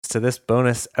to this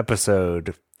bonus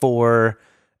episode for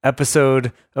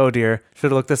episode, oh dear, should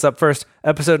have looked this up first.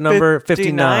 Episode number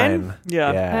 59.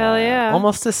 Yeah. Hell yeah.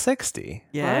 Almost to 60.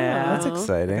 Yeah. That's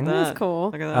exciting. That's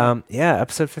cool. Look at that. Yeah,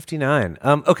 episode 59.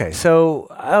 Okay, so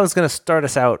I was going to start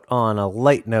us out on a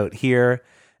light note here,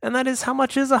 and that is, how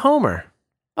much is a homer?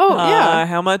 Oh, yeah.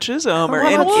 How much is a homer? How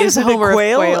And much is is it a a homer of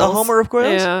quail? A quails? homer of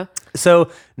quails? Yeah. So,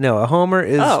 no, a homer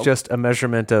is Oh. just a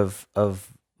measurement of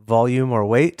volume or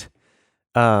weight.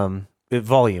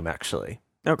 Volume, actually.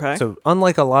 Okay. So,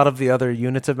 unlike a lot of the other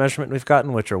units of measurement we've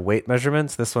gotten, which are weight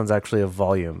measurements, this one's actually a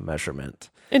volume measurement.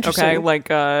 Interesting.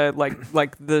 Okay,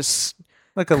 like this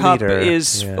Like a cup liter.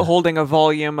 is yeah. holding a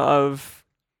volume of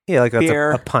Yeah, like that's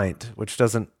beer. a pint, which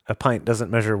a pint doesn't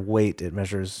measure weight, it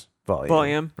measures volume.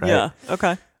 volume. right? Yeah.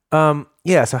 Okay.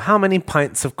 Yeah, so how many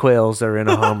pints of quails are in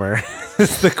a homer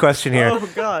is the question here. Oh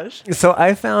gosh. So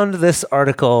I found this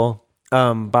article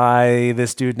by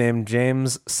this dude named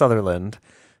James Sutherland,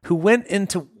 who went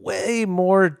into way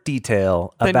more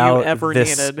detail Than you about ever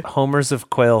this needed. homers of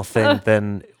quail thing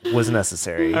than was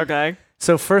necessary. Okay.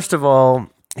 So first of all,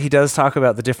 he does talk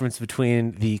about the difference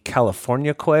between the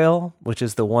California quail, which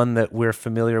is the one that we're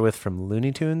familiar with from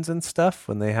Looney Tunes and stuff,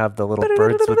 when they have the little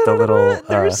birds with the little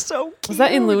They're so cute. Was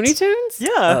that in Looney Tunes?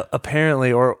 Yeah.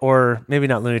 apparently, or maybe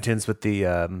not Looney Tunes, but the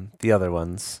other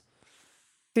ones.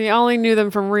 See, I only knew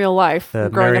them from real life, The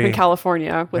growing up Merry- in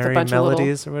California with Merry a bunch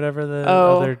Melodies or whatever the of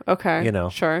little... other, okay. you know,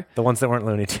 Sure. the ones that weren't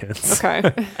Looney Tunes. Okay.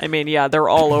 I mean, yeah, they're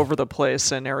all over the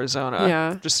place in Arizona.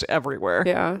 Yeah. Just everywhere.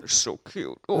 Yeah. They're so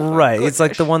cute. Oh, my Right, it's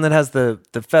like the goodness. one that has the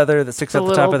feather that sticks The out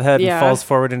the top of little- the head yeah. and falls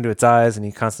forward into its eyes, and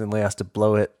he constantly has to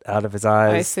blow it out of his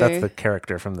eyes. see. That's the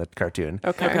character from the cartoon.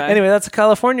 Okay. Okay. Anyway, that's a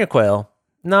California quail.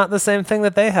 Not the same thing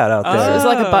that they had out So there. is it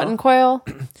like a button quail?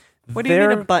 What do you mean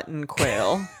They're- a button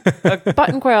quail?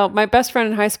 Button quail. My best friend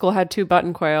in high school had 2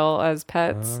 button quail as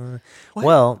pets.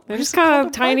 Well, They're just it called kind a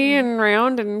of tiny and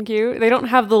round and cute. They don't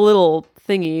have the little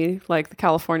thingy like the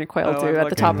California quail Oh, do I'm at the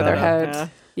looking top of their that up, head. yeah.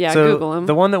 Yeah, so Google them.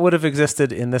 the one that would have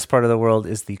existed in this part of the world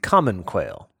is the common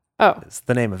quail. Oh, Is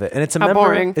the name of it, and it's a How member.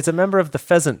 boring. It's a member of the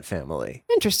pheasant family.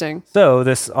 interesting. So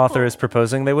this author is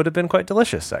proposing they would have been quite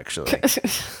delicious, actually.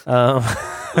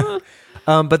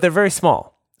 But they're very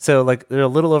small. So like they're a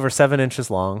little over 7 inches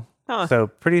long. Huh. So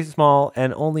pretty small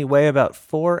and only weigh about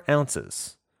 4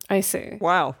 ounces. I see.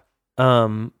 Wow.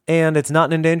 And it's not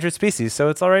an endangered species, so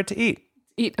it's all right to eat.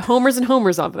 Eat homers and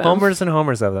homers of them. Homers and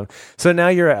homers of them. So now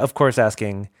you're, of course,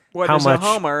 asking What how is a much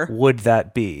homer? would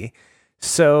that be?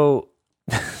 So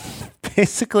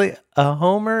basically, a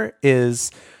homer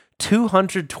is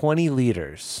 220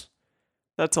 liters.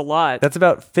 That's a lot. That's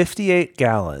about 58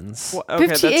 gallons. Okay,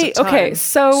 58. That's a ton. Okay,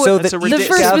 so, So That's a the ridiculous.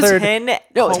 first was- gathered 10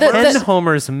 No, homers? the- 10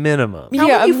 homers minimum. How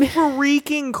yeah, many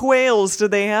freaking quails do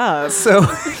they have? So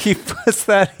he puts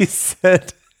that, he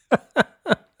said,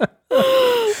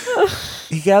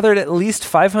 he gathered at least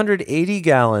 580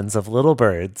 gallons of little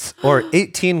birds or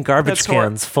 18 garbage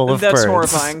cans full of That's birds.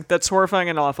 horrifying. That's horrifying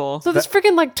and awful. So this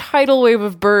freaking like tidal wave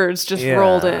of birds just Yeah.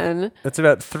 rolled in. That's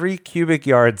about 3 cubic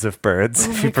yards of birds,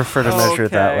 if you prefer to measure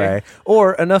it that Okay. way.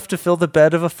 Or enough to fill the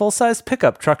bed of a full-size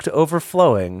pickup truck to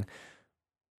overflowing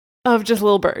Of just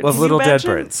little birds. of you little dead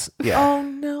imagine? birds. Yeah. Oh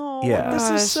no! Yeah. This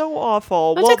Gosh. is so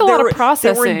awful. That'd take a lot of They were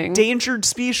processing. endangered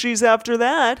species after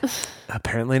that.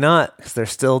 Apparently not, because they're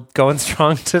still going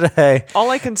strong today. All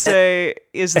I can say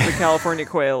is that the California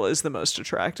quail is the most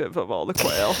attractive of all the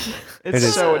quail. It's It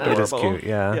is- so it adorable. is cute,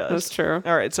 yeah. Yes. That's true.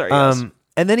 All right, sorry. Yes.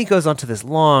 And then he goes on to this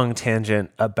long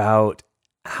tangent about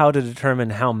how to determine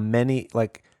how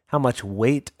much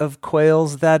weight of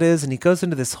quails that is. And he goes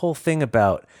into this whole thing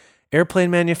about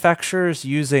airplane manufacturers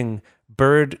using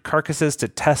bird carcasses to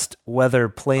test whether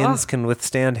planes can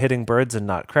withstand hitting birds and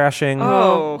not crashing.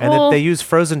 Oh. And that they use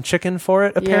frozen chicken for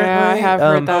it, apparently. I have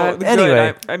heard that. Good.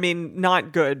 Anyway. I mean,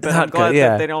 not good, but Not I'm glad good, yeah.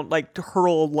 that they don't like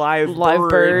hurl live Live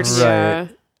birds. Right.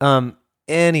 Yeah.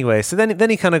 Anyway, so then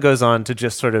he kind of goes on to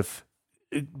just sort of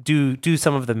do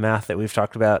some of the math that we've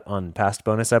talked about on past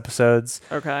bonus episodes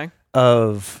Okay.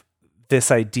 of this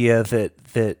idea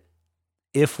that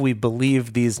if we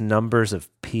believe these numbers of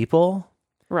people,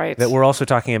 Right. that we're also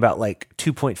talking about like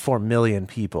 2.4 million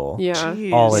people yeah.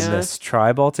 Jeez. all in Yeah. this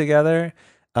tribe altogether,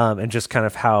 and just kind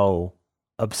of how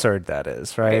absurd that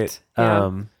is, right?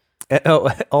 Yeah.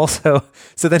 Also,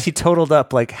 so then he totaled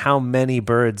up like how many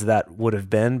birds that would have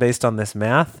been based on this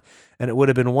math, and it would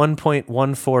have been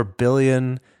 1.14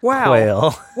 billion Wow.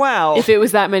 quail. Wow. If it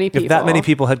was that many people. If that many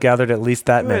people had gathered at least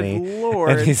that Good many.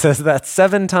 Lord. And he says that's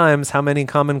 7 times how many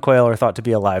common quail are thought to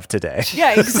be alive today.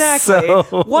 Yeah, exactly. So-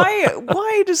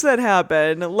 Why does that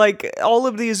happen? Like, all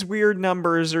of these weird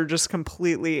numbers are just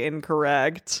completely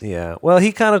incorrect. Yeah. Well,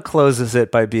 he kind of closes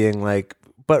it by being like,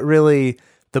 but really,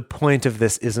 the point of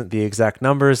this isn't the exact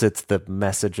numbers, it's the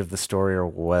message of the story or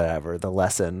whatever, the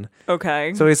lesson.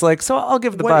 Okay. So he's like, so I'll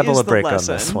give the What Bible is a the break on this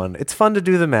lesson? one. It's fun to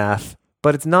do the math,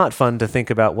 but it's not fun to think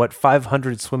about what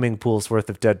 500 swimming pools worth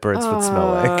of dead birds would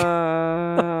smell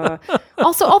like.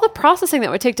 Also, all the processing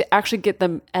that would take to actually get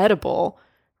them edible,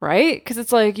 right? Because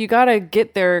it's like you got to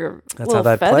get their That's little how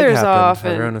that plague feathers happened. off,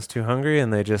 Everyone and was too hungry,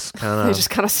 and they just kind they of just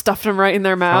kind of stuffed them right in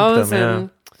their Thumped mouths. them, And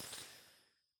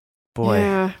boy.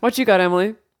 yeah, what you got,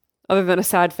 Emily? Other than a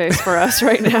sad face for us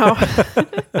right now.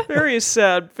 Very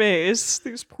sad face.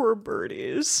 These poor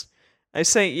birdies. I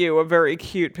sent you a very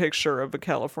cute picture of a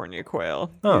California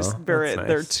quail. Oh, These very, that's nice.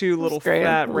 they're two little great.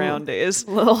 fat Little- roundies.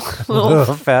 little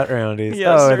Little fat roundies.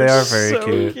 Yes, oh, they're they are very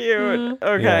so cute.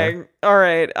 Okay. All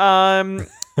right.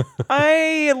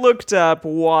 I looked up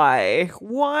why.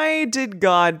 Why did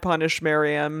God punish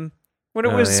Miriam when it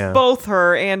Oh, was yeah. both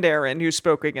her and Aaron who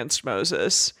spoke against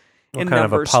Moses What in kind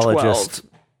of Numbers apologist?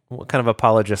 12? What kind of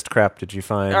apologist crap did you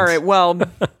find? All right, well,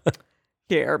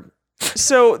 here.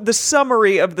 So the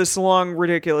summary of this long,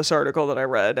 ridiculous article that I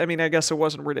read, I mean, I guess it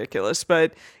wasn't ridiculous,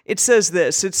 but it says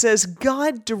this. It says,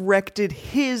 God directed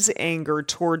his anger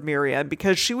toward Miriam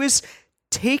because she was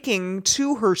taking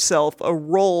to herself a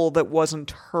role that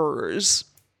wasn't hers.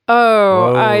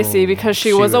 Oh, I Whoa. see. Because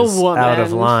she was a woman. Out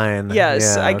of line.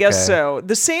 Yes, Yeah, I guess okay. so.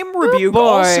 The same rebuke boy.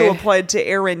 also applied to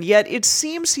Aaron, yet it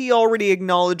seems he already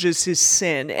acknowledges his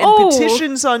sin and Oh.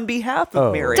 petitions on behalf of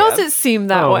Oh. Miriam. Does it seem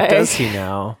that Oh, way? does he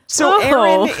now? So Oh.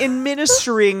 Aaron, in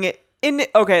ministering,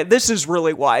 okay, this is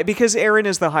really why, because Aaron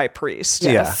is the high priest.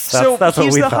 Yeah, Yes. So that's what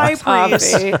he's we the thought. high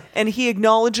priest, Obvi. and he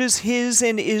acknowledges his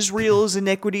and Israel's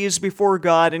iniquities before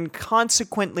God, and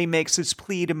consequently makes his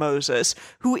plea to Moses,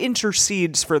 who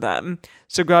intercedes for them.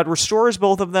 So God restores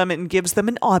both of them and gives them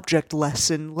an object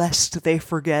lesson, lest they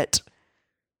forget.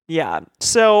 Yeah.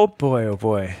 So Boy, oh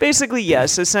boy. basically,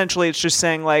 yes. Essentially, it's just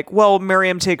saying, like, well,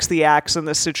 Miriam takes the axe in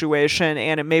this situation,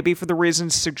 and it may be for the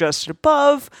reasons suggested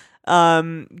above.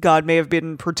 God may have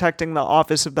been protecting the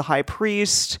office of the high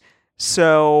priest.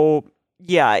 So,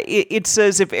 yeah, it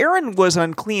says if Aaron was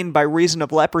unclean by reason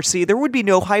of leprosy, there would be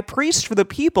no high priest for the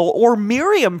people, or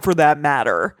Miriam for that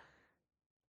matter.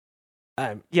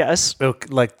 Yes.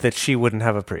 Like that she wouldn't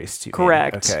have a priest. You mean.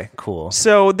 Correct. Okay, cool.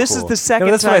 So this is Cool. the second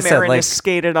that's what I time said, Aaron like- has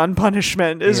skated on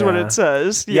punishment, is what Yeah. it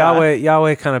says. Yeah.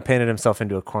 Yahweh kind of painted himself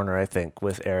into a corner, I think,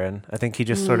 with Aaron. I think he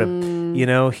just sort of,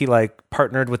 he like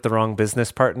partnered with the wrong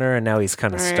business partner, and now he's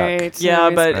kind of stuck. Right. Yeah,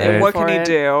 He's but going what for can he it.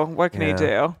 do? What can he Yeah.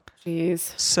 do?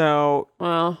 Jeez. So,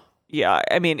 Well, yeah,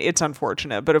 I mean, it's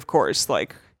unfortunate, but of course,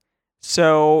 like,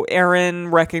 so Aaron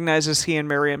recognizes he and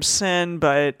Miriam sin,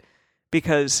 but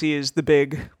because he is the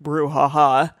big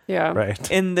brouhaha yeah.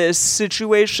 Right. in this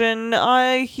situation,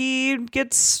 he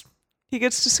gets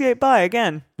to skate by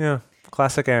again. Yeah.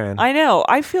 Classic Aaron. I know.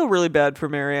 I feel really bad for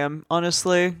Miriam,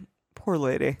 honestly. Poor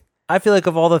lady. I feel like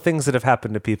of all the things that have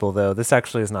happened to people, though, this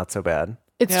actually is not so bad.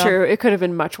 It's Yeah. true. It could have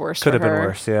been much worse. Could have for been her.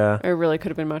 worse, yeah. It really could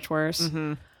have been much worse.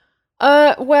 Mm-hmm.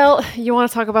 Well, you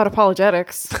want to talk about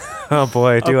apologetics? Oh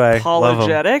boy, do I love 'em.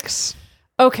 Apologetics.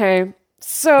 Okay,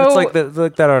 so It's like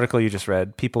like that article you just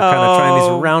read. People kind of trying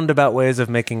Oh. these roundabout ways of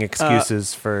making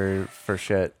excuses for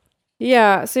shit.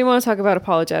 yeah, so you want to talk about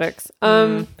apologetics?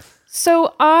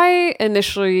 So I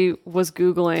initially was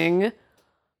Googling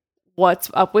what's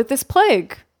up with this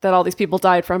plague that all these people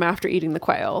died from after eating the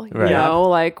quail. You Right. know,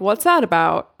 like what's that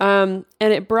about? And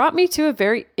it brought me to a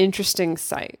very interesting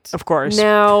site. Of course.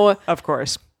 Now, Of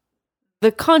course.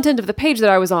 the content of the page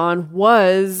that I was on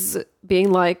was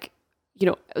being like,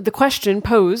 the question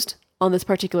posed on this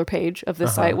particular page of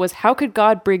this site was, how could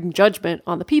God bring judgment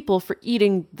on the people for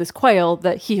eating this quail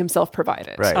that he himself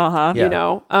provided? Right. Uh-huh. Yeah. You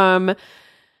know?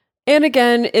 And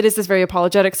again, it is this very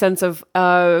apologetic sense of,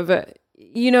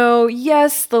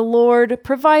 yes, the Lord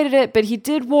provided it, but he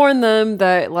did warn them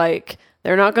that like,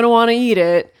 they're not going to want to eat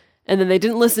it. And then they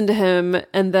didn't listen to him,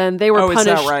 and then they were Oh, is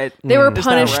punished. that right? They were Is that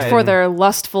punished right? for their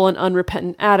lustful and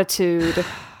unrepentant attitude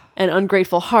and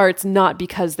ungrateful hearts, not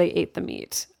because they ate the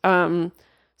meat.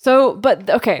 But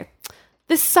okay,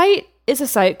 this site is a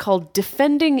site called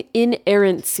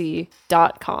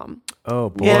defendinginerrancy.com. Oh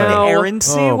boy. Now-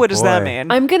 Inerrancy? Oh, What does that boy.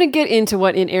 mean? I'm going to get into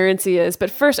what inerrancy is,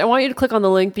 but first I want you to click on the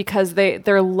link because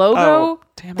their logo, Oh,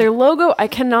 damn it. their logo, I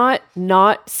cannot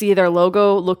not see their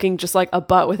logo looking just like a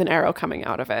butt with an arrow coming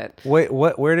out of it. Wait,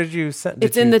 what? Where did you send?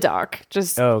 It's in the doc.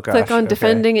 Just Oh, gosh, click on okay.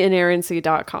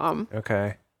 defendinginerrancy.com.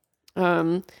 Okay.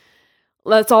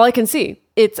 That's all I can see.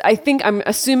 I'm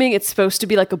assuming it's supposed to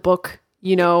be like a book,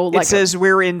 like It says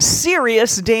we're in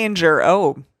serious danger.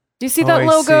 Oh, do you see Oh, that I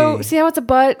logo? see. See how it's a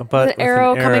butt, butt with with an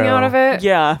arrow an coming out arrow. of it?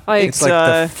 yeah. Like- It's like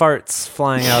the farts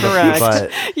flying out of correct. your butt.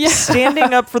 Yeah.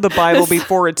 standing up for the Bible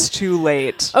before it's too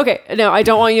late. Okay, no, I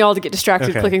don't want you all to get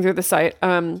distracted Okay. clicking through the site.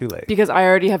 Too late. Because I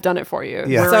already have done it for you.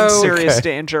 Yeah. We're in So, serious Okay.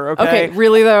 danger, okay? okay,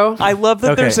 really though? I love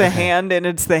that Okay, there's a okay. hand and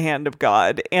it's the hand of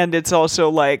God. And it's also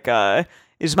like,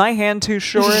 is my hand too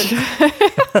short?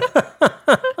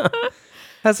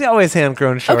 Has he always hand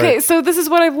grown short? Okay, so this is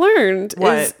what I've learned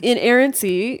What? is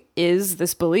inerrancy is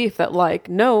this belief that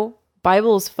no,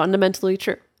 Bible is fundamentally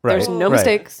true. There's Right, no right.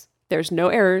 mistakes, there's no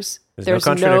errors, There's there's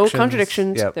no no contradictions.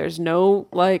 contradictions, Yep. there's no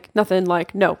nothing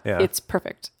no, Yeah. it's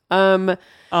perfect.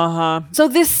 Uh-huh. So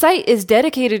this site is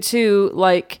dedicated to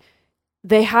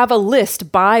they have a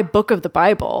list by book of the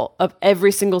Bible of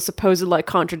every single supposed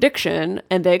contradiction,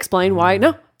 and they explain why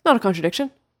no, not a contradiction.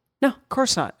 Of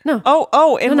course not. No.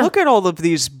 Oh, and No. look at all of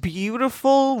these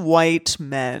beautiful white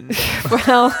men.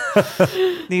 Well,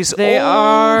 These they old...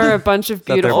 are a bunch of Is that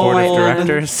their beautiful board of old-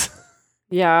 directors?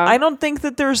 Yeah. I don't think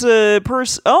that there's a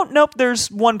person... Oh, nope,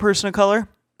 there's one person of color.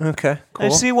 Okay, cool. I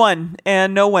see one,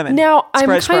 and no women. Now, I'm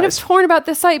Surprise, kind of surprise. torn about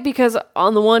this site because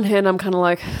on the one hand, I'm kind of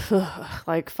like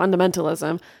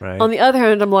fundamentalism. Right. On the other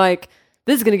hand, I'm like,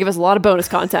 this is going to give us a lot of bonus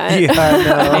content. Yeah,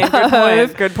 I know. Good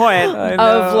point. Good point.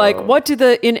 Of what do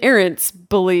the inerrants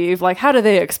believe? Like, how do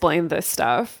they explain this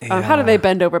stuff? How do Yeah. they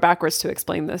bend over backwards to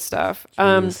explain this stuff?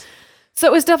 Jeez. So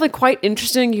it was definitely quite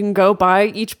interesting. You can go buy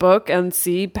each book and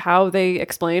see how they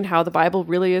explain how the Bible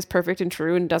really is perfect and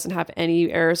true and doesn't have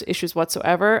any errors, issues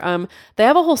whatsoever. They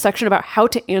have a whole section about how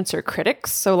to answer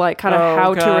critics. So kind of Oh,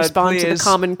 how to God, respond to the please,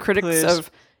 common critics please. of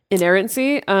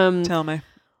inerrancy. Tell me.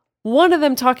 One of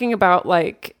them talking about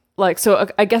so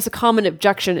I guess a common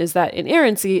objection is that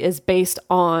inerrancy is based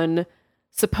on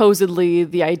supposedly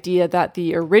the idea that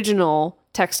the original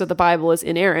text of the Bible is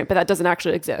inerrant, but that doesn't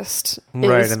actually exist. It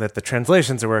Right, is- and that the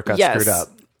translations of where it got Yes. screwed up.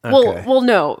 Okay. Well,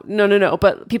 no.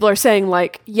 But people are saying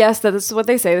yes, that this is what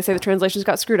they say. They say the translations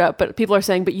got screwed up, but people are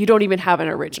saying, but you don't even have an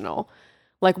original.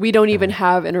 We don't even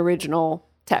have an original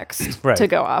text Right, to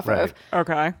go off right. of.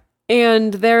 Okay.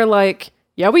 And they're like,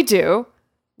 yeah, we do.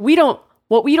 We don't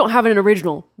have an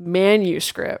original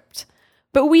manuscript,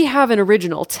 but we have an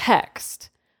original text.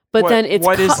 But then it's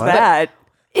what is but that?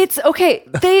 It's okay.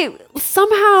 They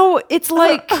somehow it's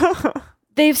like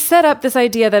they've set up this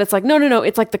idea that it's no.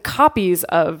 It's like the copies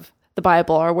of the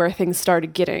Bible are where things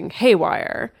started getting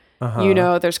haywire.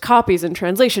 There's copies and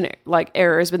translation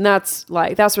errors, but that's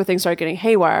where things start getting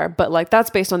haywire. But that's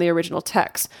based on the original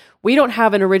text. We don't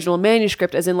have an original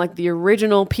manuscript, as in the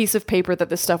original piece of paper that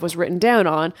this stuff was written down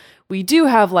on. We do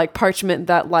have parchment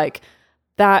that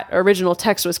that original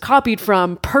text was copied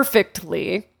from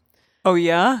perfectly. Oh,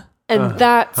 yeah? And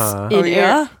that's in Oh,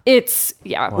 yeah? It's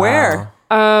yeah. Where?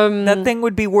 That thing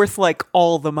would be worth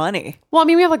all the money. Well, I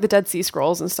mean, we have the Dead Sea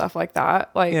Scrolls and stuff like that.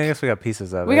 yeah, I guess we got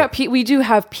pieces of we it. we do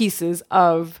have pieces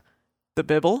of. The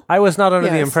Bible? I was not under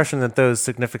the Yes. impression that those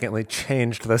significantly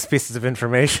changed those pieces of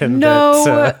information. No,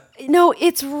 that, no,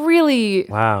 it's really.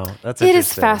 wow, that's It is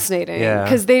interesting. fascinating Yeah.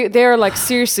 because they're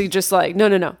seriously just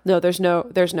no. There's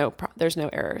no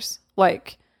errors.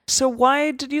 So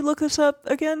why did you look this up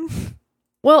again?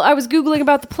 Well, I was Googling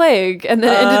about the plague and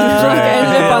then ended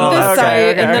Right. up on this Okay, site,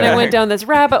 okay, and then I okay. went down this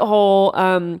rabbit hole.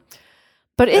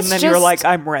 But it's And then just, you're like,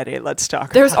 I'm ready. Let's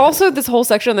talk. there's about also this whole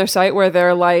section on their site where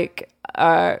they're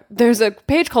there's a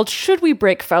page called "Should We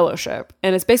Break Fellowship?"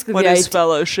 and it's basically What the is idea.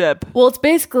 fellowship Well, it's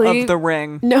basically of the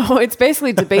ring? no, it's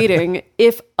basically debating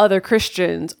if other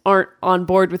Christians aren't on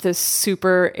board with this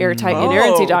super airtight Whoa.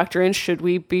 inerrancy doctrine. Should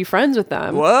we be friends with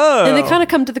them? Whoa. And they kind of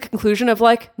come to the conclusion of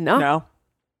no, No.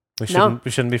 We shouldn't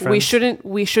be friends.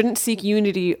 we shouldn't seek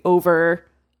unity over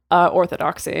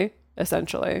orthodoxy.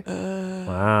 Essentially,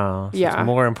 Wow. So Yeah. It's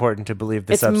more important to believe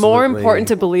this. it's more important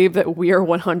to believe that we are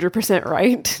 100%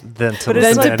 right than to But than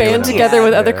listen to anyone band else. together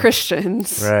with other Yeah.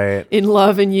 Christians Right. in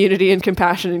love and unity and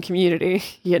compassion and community.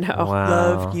 Wow.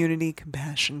 Love, unity,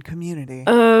 compassion, community.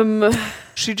 Um.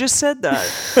 She just said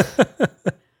that.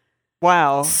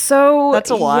 Wow. So That's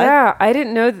a lot. Yeah, I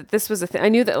didn't know that this was a thing. I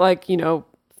knew that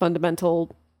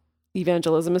fundamental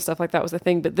evangelism and stuff like that was a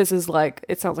thing, but this is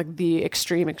it sounds like the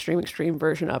extreme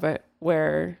version of it,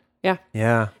 where Yeah.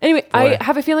 Yeah. Anyway, Boy. I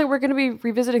have a feeling we're going to be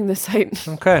revisiting this site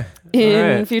Okay. in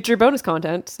All right. future bonus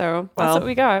content. So that's Well. what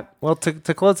we got. Well, to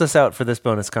close us out for this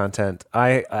bonus content,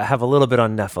 I have a little bit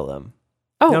on Nephilim.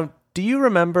 Oh, Now, do you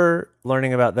remember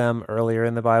learning about them earlier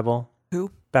in the Bible?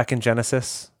 Who? Back in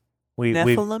Genesis?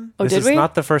 Nephilim? Oh, This did is we?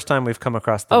 not the first time we've come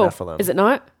across the Nephilim. Is it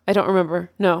not? I don't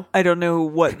remember. No. I don't know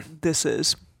what this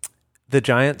is. The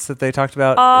giants that they talked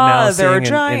about now There are seeing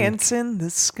giants in the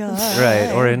sky.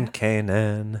 right, or in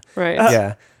Canaan. Right.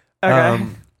 Yeah. Okay.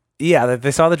 Yeah,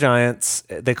 they saw the giants.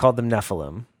 They called them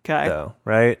Nephilim, Okay. though,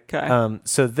 right? Okay.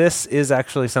 So this is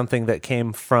actually something that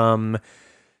came from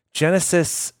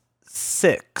Genesis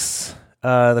 6.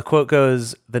 The quote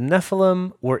goes, "The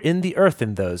Nephilim were in the earth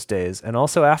in those days, and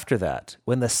also after that,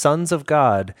 when the sons of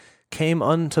God came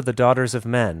unto the daughters of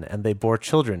men, and they bore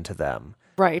children to them.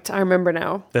 Right. I remember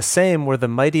now. The same were the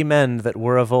mighty men that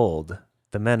were of old,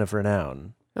 the men of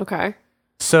renown." Okay.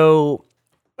 So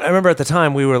I remember at the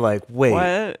time we were like, wait,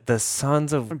 What? the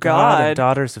sons of God God. and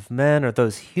daughters of men, are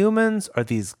those humans? Are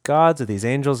these gods? Are these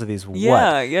angels? Are these what?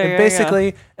 Yeah, And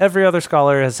basically, every other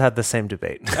scholar has had the same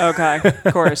debate. Okay.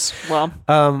 Of course. Well,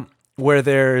 Where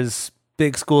there's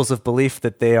big schools of belief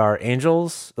that they are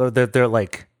angels, or they're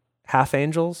like half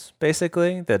angels,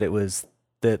 basically, that it was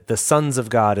that the sons of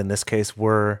God in this case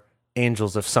were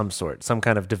angels of some sort, some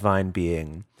kind of divine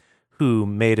being who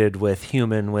mated with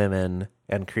human women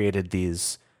and created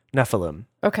these Nephilim.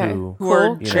 Okay. Who Who are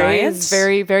Cool. giants?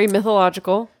 Very, very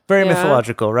mythological. very Yeah.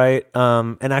 mythological, right?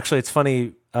 And actually, it's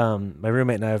funny. My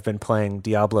roommate and I have been playing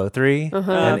Diablo 3,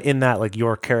 and in that, like,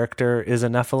 your character is a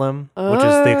Nephilim, which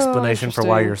is the Oh, explanation for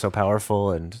why interesting. you're so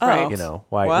powerful, and Right. you know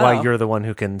why Wow. you're the one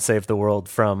who can save the world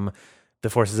from the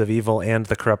forces of evil and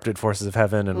the corrupted forces of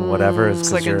heaven and whatever. Is it's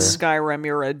 'cause like in you're Skyrim,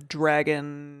 you're a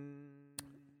dragon.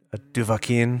 a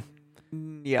Duvahkiin.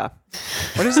 Yeah.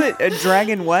 What is it? A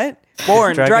dragon what?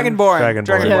 Born. Dragon- Dragonborn.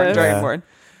 Dragonborn, Dragonborn.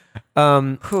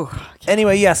 yeah. Whew.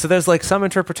 Anyway, yeah, so there's like some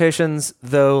interpretations,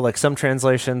 though, like some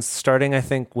translations, starting, I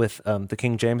think, with the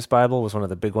King James Bible was one of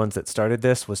the big ones that started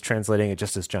this, was translating it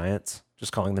just as giants,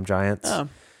 just calling them giants.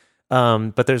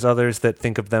 Oh. But there's others that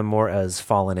think of them more as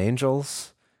fallen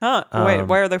angels. Huh. Wait, Um,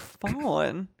 why are they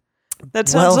fallen? That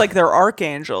sounds well- like they're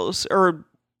archangels, or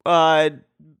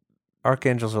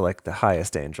Archangels are like the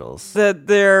highest angels. that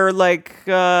they're like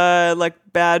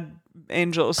bad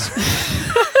angels.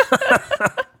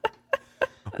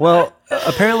 Well,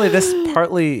 apparently this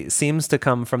partly seems to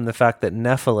come from the fact that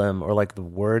Nephilim, or like the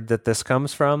word that this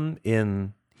comes from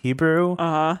in Hebrew,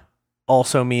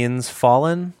 also means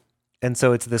fallen. And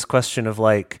so it's this question of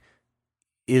like,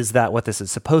 is that what this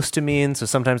is supposed to mean? So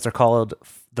sometimes they're called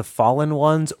the fallen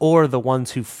ones, or the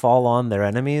ones who fall on their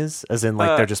enemies, as in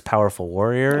like they're just powerful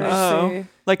warriors. I see.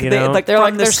 Like You they know? like They're from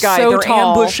like the they're sky, so they're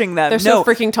tall. ambushing them. They're no,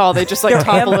 so freaking tall. They just like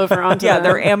topple over onto yeah, them.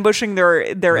 they're ambushing their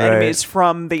Right. enemies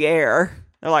from the air.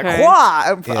 They're like, Okay.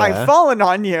 "Wah! Yeah. I've fallen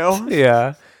on you."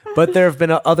 Yeah. But there have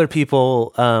been other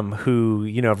people who,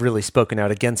 you know, have really spoken out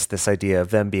against this idea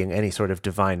of them being any sort of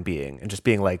divine being and just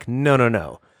being like,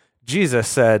 no. Jesus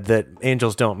said that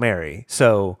angels don't marry.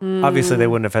 So obviously they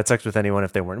wouldn't have had sex with anyone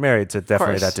if they weren't married. So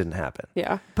definitely course. that didn't happen.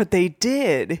 Yeah. But they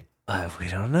did. We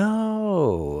don't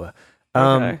know.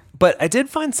 Okay. But I did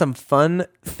find some fun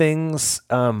things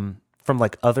from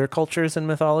like other cultures and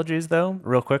mythologies, though,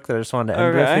 real quick, that I just wanted to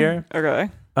end with here. Okay.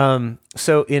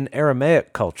 So in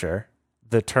Aramaic culture,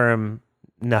 the term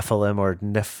Nephilim, or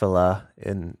Nephila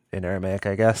in Aramaic,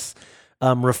 I guess,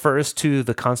 refers to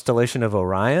the constellation of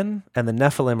Orion, and the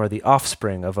Nephilim are the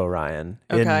offspring of Orion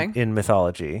Okay. in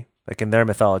mythology, like in their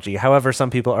mythology. However, some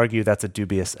people argue that's a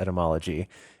dubious etymology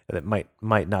that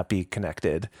might not be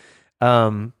connected.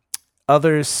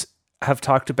 Others have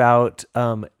talked about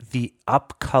the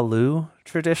Apkallu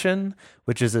tradition,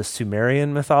 which is a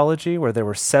Sumerian mythology where there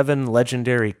were 7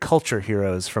 legendary culture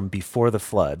heroes from before the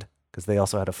flood, because they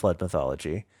also had a flood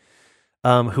mythology,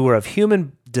 who were of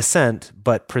human descent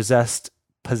but possessed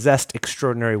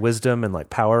extraordinary wisdom and like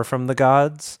power from the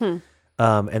gods.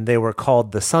 And they were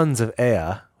called the sons of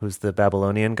Ea, who's the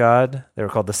Babylonian god. They were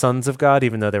called the sons of God,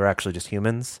 even though they were actually just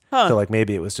humans. Huh. So like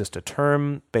maybe it was just a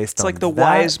term based It's on like the that.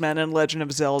 wise men in Legend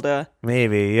of Zelda.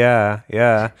 Maybe,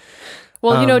 yeah.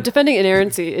 Well, defending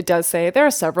inerrancy, it does say there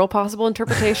are several possible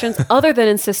interpretations other than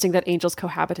insisting that angels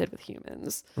cohabited with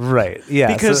humans. Right,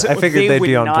 yeah. Because so I figured they they'd would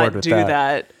be on not board with do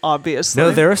that. obviously. No,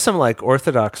 there are some like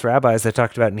Orthodox rabbis I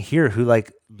talked about in here who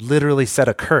like literally set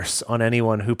a curse on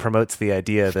anyone who promotes the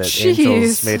idea that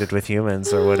angels Jeez. mated with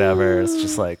humans or whatever. It's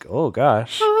just like, oh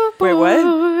gosh, Wait, what?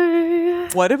 Boy.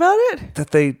 What about it?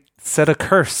 that they set a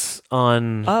curse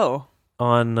on Oh.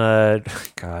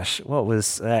 gosh, what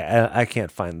was I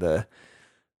can't find the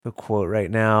quote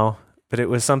right now, but it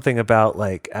was something about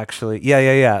like actually,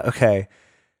 yeah. Okay.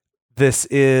 This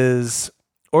is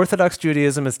Orthodox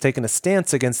Judaism has taken a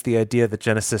stance against the idea that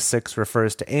Genesis 6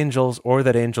 refers to angels or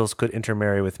that angels could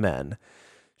intermarry with men.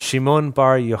 Shimon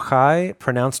bar Yochai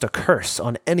pronounced a curse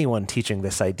on anyone teaching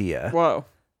this idea. Whoa.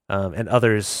 And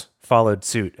others followed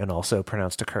suit and also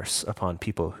pronounced a curse upon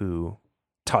people who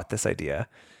taught this idea.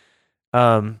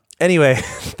 Anyway,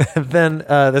 then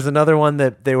there's another one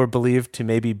that they were believed to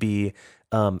maybe be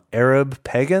Arab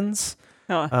pagans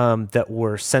that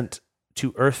were sent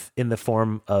to Earth in the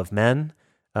form of men.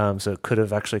 So it could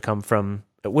have actually come from,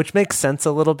 which makes sense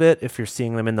a little bit if you're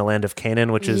seeing them in the land of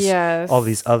Canaan, which is all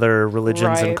these other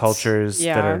religions and cultures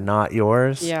that are not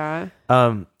yours. Yeah.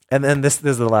 And then this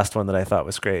is the last one that I thought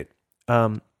was great.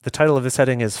 The title of this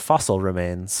heading is Fossil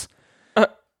Remains.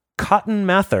 Cotton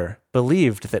Mather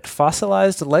believed that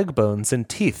fossilized leg bones and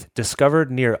teeth discovered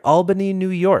near Albany, New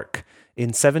York in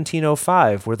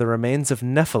 1705 were the remains of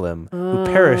Nephilim who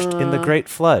perished in the Great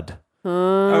Flood.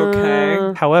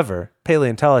 Okay. However,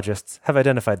 paleontologists have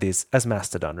identified these as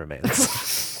mastodon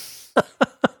remains.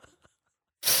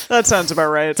 That sounds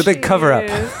about right. It's a big cover-up.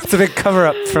 It's a big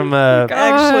cover-up from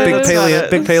Actually,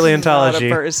 big paleontology.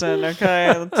 Not a person,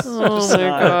 okay? That's just my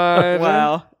not- God.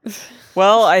 Wow.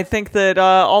 Well, I think that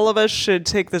all of us should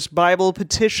take this Bible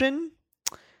petition.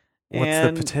 What's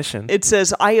and the petition? It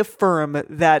says, I affirm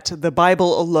that the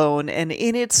Bible alone and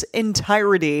in its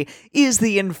entirety is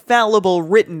the infallible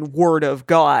written word of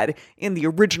God in the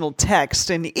original text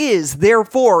and is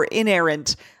therefore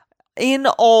inerrant in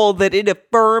all that it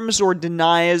affirms or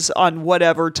denies on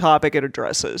whatever topic it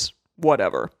addresses.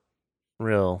 Whatever.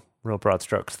 Real broad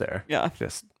strokes there. Yeah.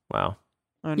 Just, wow.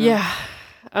 I know. Yeah.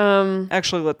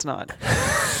 Actually, let's not.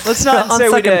 Let's not on say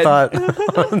we did.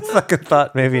 On second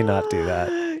thought, maybe not do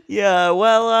that. Yeah,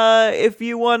 well, if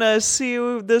you want to see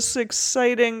this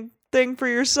exciting thing for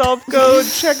yourself, go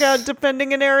check out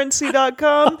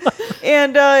defendinginerrancy.com.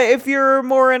 And if you're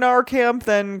more in our camp,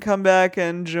 then come back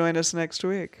and join us next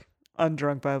week on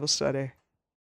Drunk Bible Study.